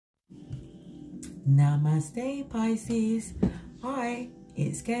Namaste, Pisces. Hi,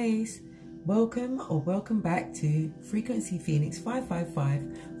 it's Case. Welcome or welcome back to Frequency Phoenix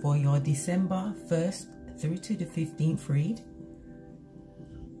 555 for your December 1st through to the 15th read.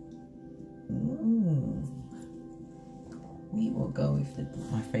 We will go with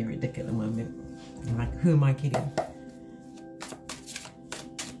my favorite deck at the moment. Like, who am I kidding?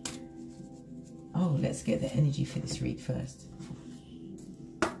 Oh, let's get the energy for this read first.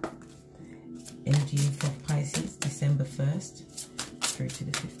 Energy for Pisces, December 1st through to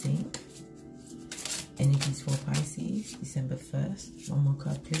the 15th. Energies for Pisces, December 1st. One more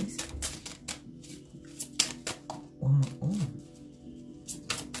card, please. One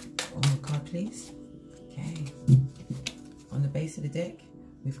more card, please. Okay. On the base of the deck,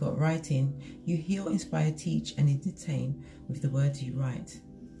 we've got writing. You heal, inspire, teach, and entertain with the words you write.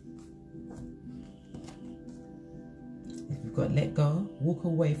 We've got let go, walk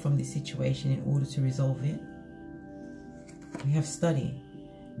away from the situation in order to resolve it. We have study.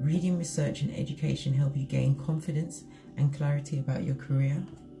 Reading, research, and education help you gain confidence and clarity about your career.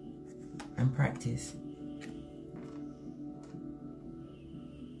 And practice.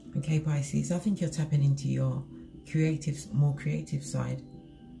 Okay, Pisces, I think you're tapping into your more creative side.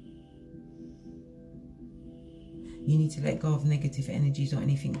 You need to let go of negative energies or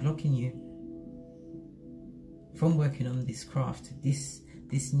anything blocking you from working on this craft, this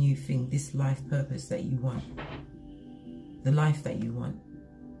new thing, this life purpose that you want, the life that you want.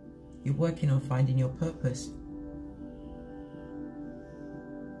 You're working on finding your purpose.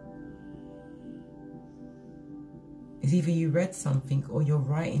 It's either you read something or you're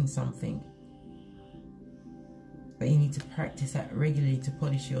writing something, but you need to practice that regularly to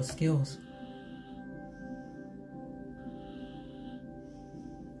polish your skills.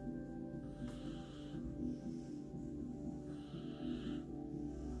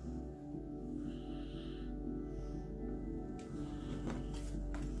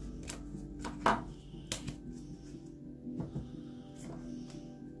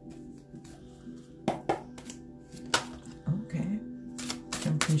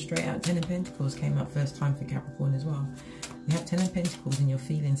 Straight out, Ten of Pentacles came up first time for Capricorn as well. You have Ten of Pentacles in your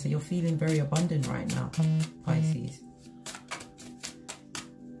feelings, so you're feeling very abundant right now, Pisces.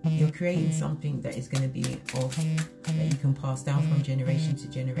 You're creating something that is going to be that you can pass down from generation to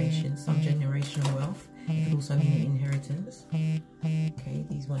generation. Some generational wealth. It could also mean inheritance. Okay,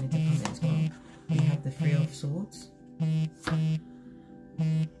 these wanted to come as well. We have the Three of Swords.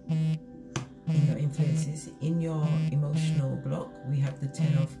 In your influences, in your emotional block, we have the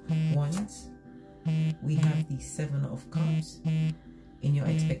Ten of Wands. We have the Seven of Cups. In your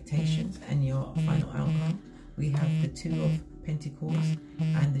expectations and your final outcome, we have the Two of Pentacles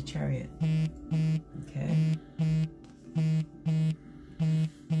and the Chariot. Okay.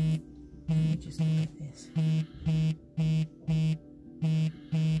 Let me just look at this.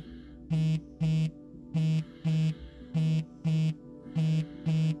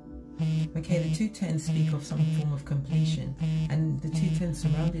 Okay, the two tens speak of some form of completion, and the two tens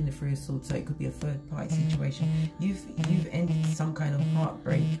surrounding the Three of Swords, so it could be a third party situation. You've ended some kind of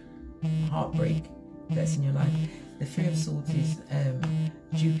heartbreak that's in your life. The Three of Swords is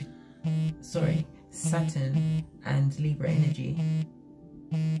Saturn and Libra energy.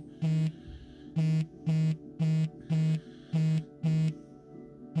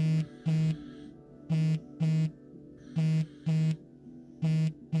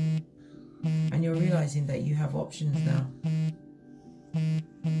 And you're realizing that you have options now,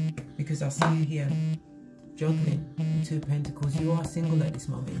 because I see you here juggling the Two of Pentacles. You are single at this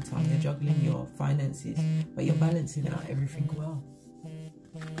moment in time. You're juggling your finances, but you're balancing out everything well.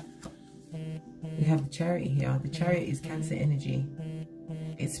 We have the Chariot here. The Chariot is Cancer energy.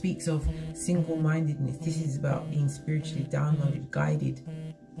 It speaks of single-mindedness. This is about being spiritually downloaded, guided.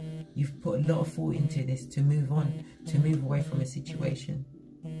 You've put a lot of thought into this to move on, to move away from a situation.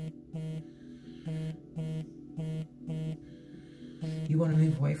 You want to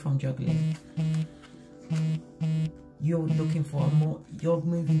move away from juggling. You're looking for you're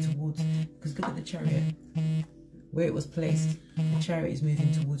moving towards, because look at the Chariot. Where it was placed, the Chariot is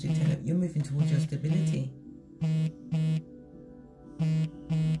moving towards your you're moving towards your stability.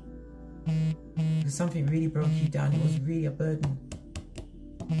 Because something really broke you down. It was really a burden.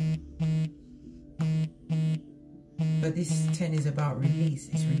 But this 10 is about release.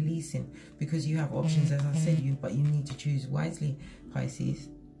 It's releasing, because you have options, as I said, but you need to choose wisely, Pisces.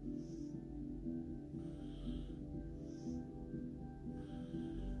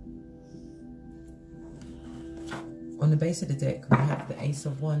 On the base of the deck, we have the Ace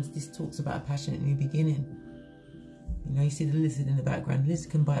of Wands. This talks about a passionate new beginning. You know, you see the lizard in the background. The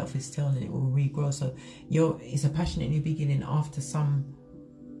lizard can bite off its tail and it will regrow. So it's a passionate new beginning after some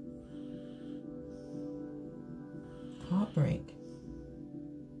heartbreak.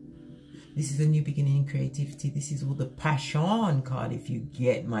 This is a new beginning in creativity. This is all the passion card, if you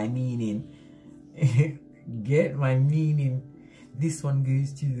get my meaning. Get my meaning. This one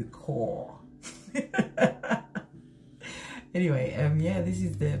goes to the core. Anyway, yeah, this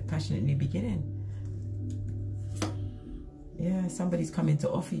is the passionate new beginning. Yeah, somebody's coming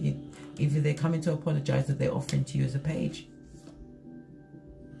to offer you. Either they're coming to apologize or they're offering to you as a page.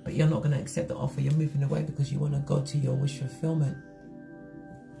 But you're not going to accept the offer. You're moving away because you want to go to your wish fulfillment.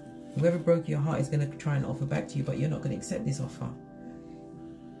 Whoever broke your heart is going to try and offer back to you, but you're not going to accept this offer.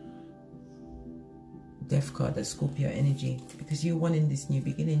 Death card, that's Scorpio energy. Because you're wanting this new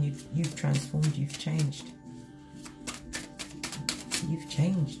beginning. You've transformed. You've changed. You've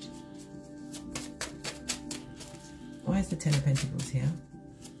changed. Why is the Ten of Pentacles here?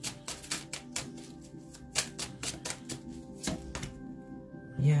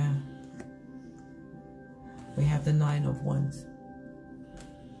 Yeah. We have the Nine of Wands.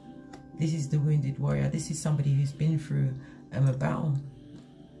 This is the wounded warrior. This is somebody who's been through a battle.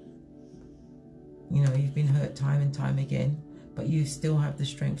 You know, you've been hurt time and time again, but you still have the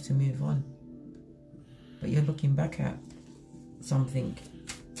strength to move on. But you're looking back at something.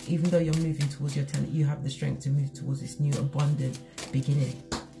 Even though you're moving towards your talent, you have the strength to move towards this new abundant beginning.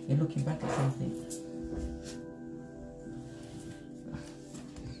 You're looking back at something.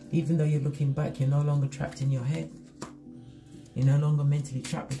 Even though you're looking back, you're no longer trapped in your head. You're no longer mentally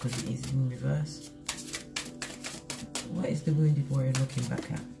trapped because it is in reverse. What is the wounded warrior looking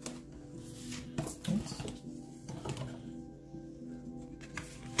back at? Oops.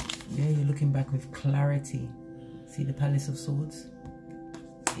 Yeah, you're looking back with clarity. See the Palace of Swords?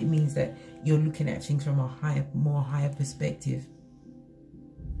 It means that you're looking at things from a more higher perspective.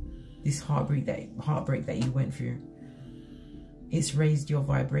 This heartbreak that you went through, it's raised your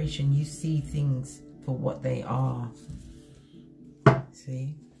vibration. You see things for what they are.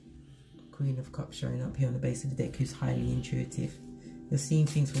 See? Queen of Cups showing up here on the base of the deck, who's highly intuitive. You're seeing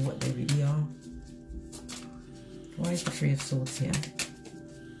things for what they really are. Why is the Three of Swords here?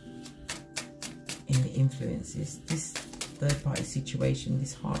 In the influences. This third party situation,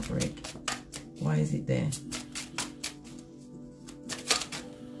 this heartbreak. Why is it there?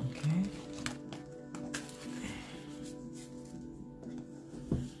 Okay.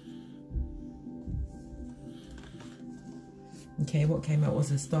 Okay, what came out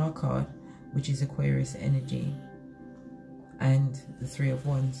was a Star card, which is Aquarius energy, and the Three of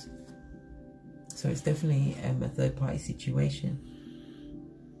Wands. So it's definitely a third party situation.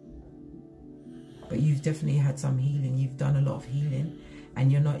 But you've definitely had some healing. You've done a lot of healing,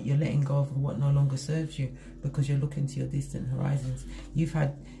 and you're letting go of what no longer serves you because you're looking to your distant horizons.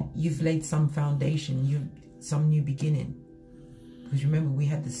 You've laid some foundation, some new beginning. Because remember, we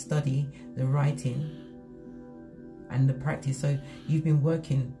had the study, the writing, and the practice. So you've been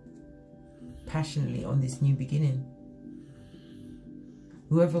working passionately on this new beginning.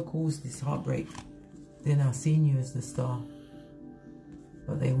 Whoever caused this heartbreak, they're now seeing you as the star.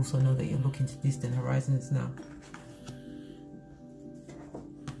 But they also know that you're looking to distant horizons now.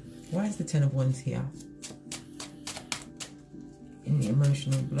 Why is the Ten of Wands here? In the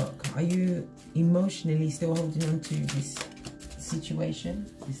emotional block. Are you emotionally still holding on to this situation?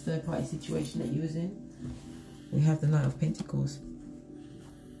 This third party situation that you was in? We have the Knight of Pentacles.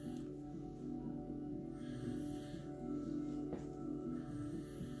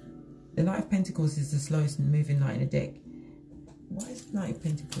 The Knight of Pentacles is the slowest moving knight in the deck. Why is the Knight of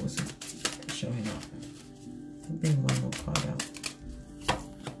Pentacles showing up? I'll bring one more card out.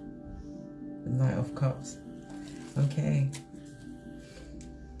 The Knight of Cups. Okay.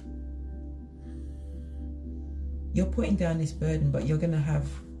 You're putting down this burden, but you're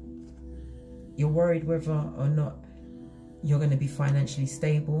worried whether or not you're going to be financially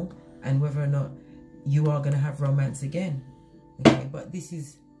stable and whether or not you are going to have romance again. Okay, but this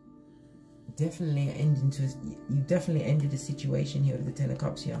is definitely you definitely ended a situation here with the Ten of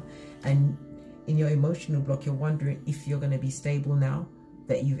Cups here, and in your emotional block you're wondering if you're going to be stable now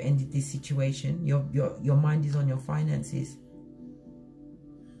that you've ended this situation. Your mind is on your finances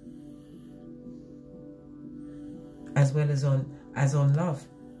as well as on love.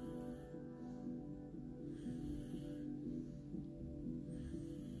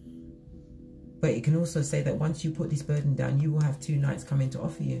 But it can also say that once you put this burden down, you will have two knights coming to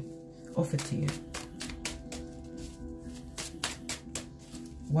offer to you.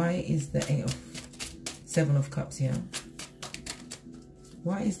 Why is the Seven of Cups here?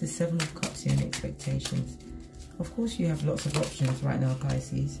 Why is the Seven of Cups here in expectations? Of course you have lots of options right now,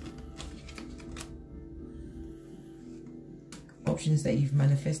 Pisces. Options that you've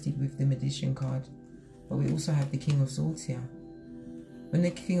manifested with the Magician card. But we also have the King of Swords here. When the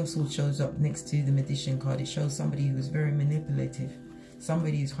King of Swords shows up next to the Magician card, it shows somebody who is very manipulative.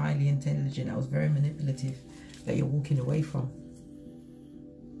 Somebody who's highly intelligent, that was very manipulative, that you're walking away from.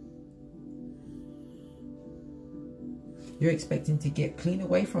 You're expecting to get clean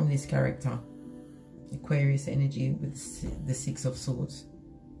away from this character. Aquarius energy with the Six of Swords,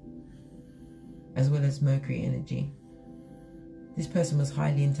 as well as Mercury energy. This person was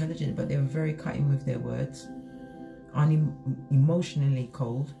highly intelligent, but they were very cutting with their words, emotionally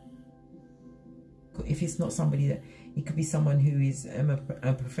cold. If it's not somebody that, it could be someone who is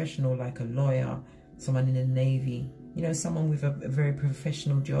a professional, like a lawyer, someone in the Navy, you know, someone with a very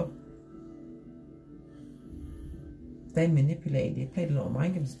professional job. They manipulated, they played a lot of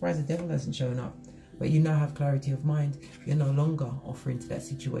mind games. I'm surprised the devil hasn't shown up. But you now have clarity of mind. You're no longer offering to that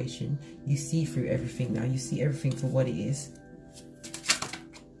situation. You see through everything now. You see everything for what it is.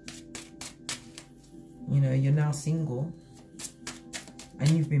 You know, you're now single. And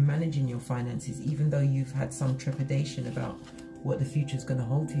you've been managing your finances, even though you've had some trepidation about what the future is going to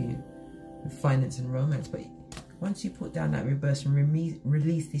hold for you with finance and romance. But once you put down that reverse and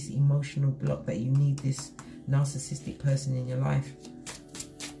release this emotional block that you need this narcissistic person in your life,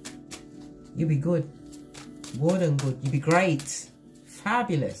 you'll be good. More than good. You'll be great.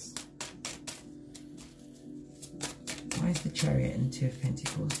 Fabulous. Why is the Chariot and Two of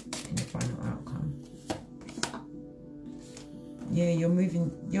Pentacles in the final outcome? Yeah,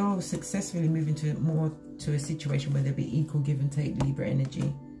 you're successfully moving to a situation where there'll be equal give and take Libra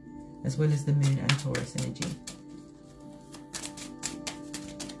energy, as well as the Moon and Taurus energy.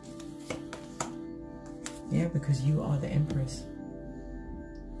 Yeah, because you are the Empress.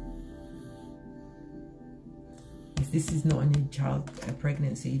 If this is not a new child, a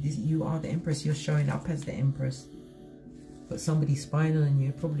pregnancy, you are the Empress. You're showing up as the Empress. But somebody's spying on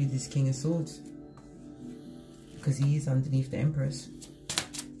you, probably this King of Swords, because he is underneath the Empress.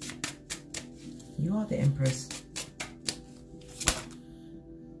 You are the Empress.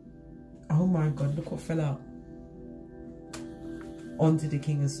 Oh my God, look what fell out. Onto the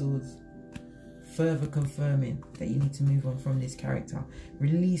King of Swords. Further confirming that you need to move on from this character.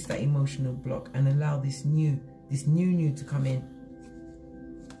 Release that emotional block and allow this new to come in.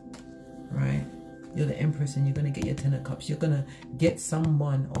 Right? You're the Empress and you're going to get your Ten of Cups. You're going to get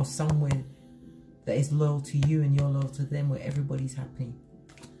someone or somewhere that is loyal to you and you're loyal to them, where everybody's happy.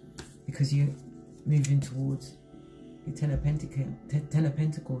 Because you're moving towards your Ten of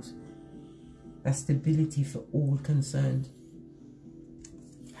Pentacles. That's stability for all concerned.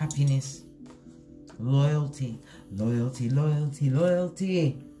 Happiness. Loyalty. Loyalty, loyalty,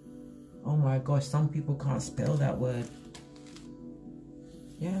 loyalty. Oh my gosh, some people can't spell that word.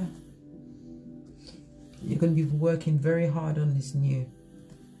 Yeah. You're going to be working very hard on this new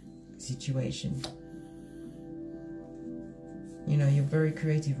situation. You know, you're very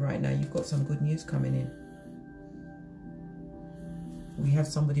creative right now. You've got some good news coming in. We have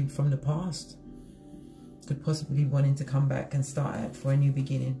somebody from the past. Could possibly wanting to come back and start out for a new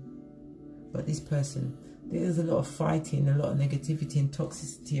beginning. But this person, there's a lot of fighting, a lot of negativity and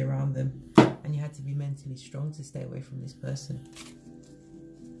toxicity around them. And you had to be mentally strong to stay away from this person.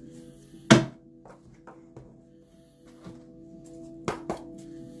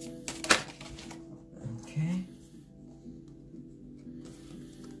 Okay.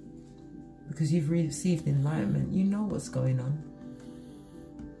 Because you've received enlightenment. You know what's going on.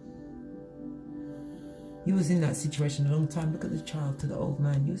 You was in that situation a long time. Look at the child to the old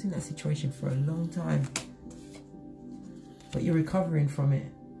man. You was in that situation for a long time. But you're recovering from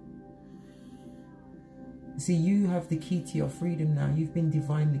it. See, you have the key to your freedom now. You've been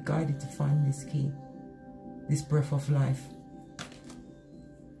divinely guided to find this key. This breath of life.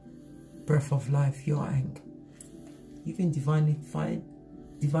 Breath of life, your ank. You've been divinely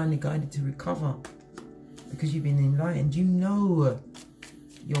guided to recover. Because you've been enlightened. You know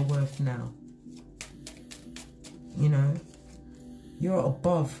your worth now. You know, you're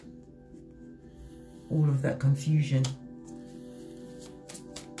above all of that confusion.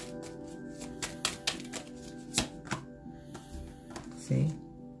 See?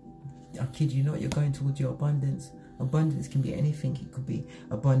 I kid you not, you're going towards your abundance. Abundance can be anything. It could be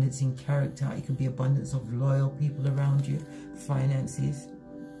abundance in character. It could be abundance of loyal people around you. Finances.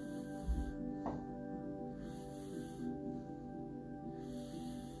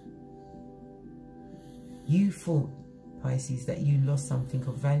 You thought, Pisces, that you lost something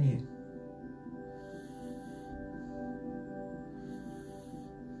of value.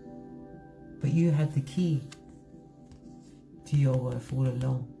 But you had the key to your worth all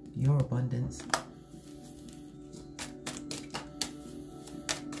along, your abundance.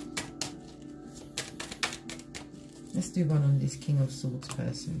 Let's do one on this King of Swords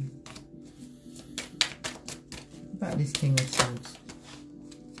person. About this King of Swords.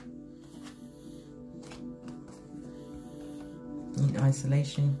 In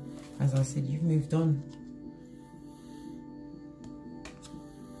isolation, as I said, you've moved on.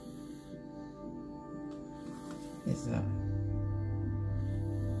 It's I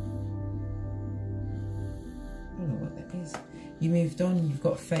don't know what that is. You moved on, you've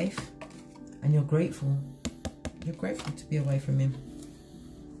got faith, and you're grateful. You're grateful to be away from him.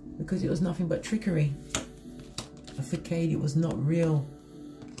 Because it was nothing but trickery. A facade, it was not real.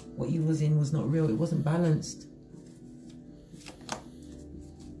 What you was in was not real. It wasn't balanced.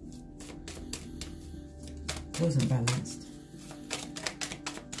 It wasn't balanced.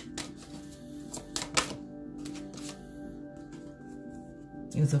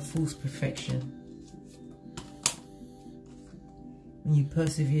 It was a false perfection. And you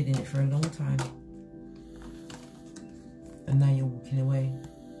persevered in it for a long time. And now you're walking away.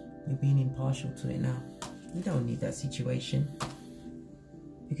 You're being impartial to it now. You don't need that situation.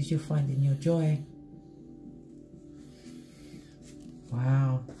 Because you're finding your joy.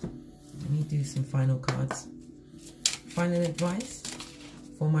 Wow. Let me do some final cards. Final advice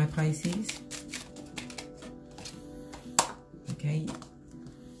for my Pisces. Okay.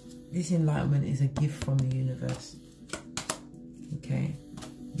 This enlightenment is a gift from the universe. Okay.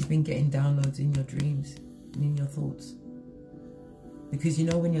 You've been getting downloads in your dreams and in your thoughts. Because you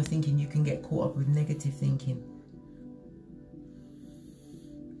know when you're thinking, you can get caught up with negative thinking.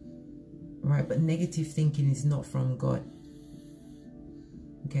 Right, but negative thinking is not from God.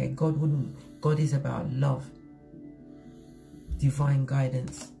 Okay, God is about love. Divine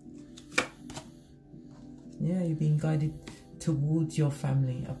guidance. Yeah, you're being guided towards your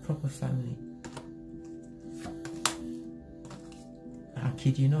family, a proper family. I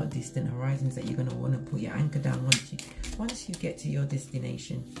kid you not, distant horizons that you're going to want to put your anchor down once you get to your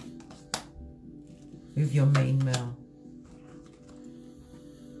destination with your main male.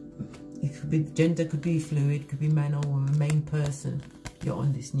 It could be gender, could be fluid, could be man or woman, main person. You're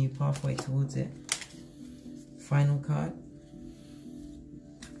on this new pathway towards it. Final card.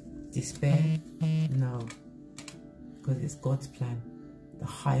 Despair? No. Because it's God's plan. The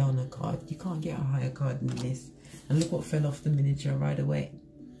high honor card. You can't get a higher card than this. And look what fell off the miniature right away.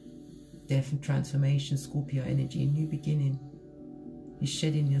 Death and transformation, Scorpio energy, a new beginning. You're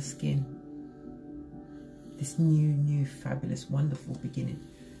shedding your skin. This new, fabulous, wonderful beginning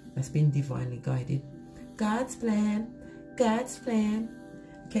that's been divinely guided. God's plan. God's plan.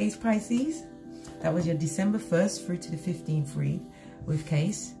 Okay, Pisces. That was your December 1st through to the 15th read with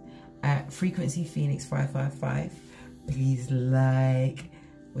Case at Frequency Phoenix 555. Please like,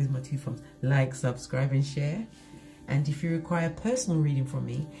 where's my two thumbs? Like, subscribe, and share. And if you require a personal reading from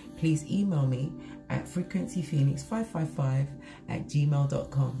me, please email me at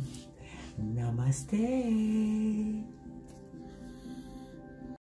frequencyphoenix555@gmail.com. Namaste.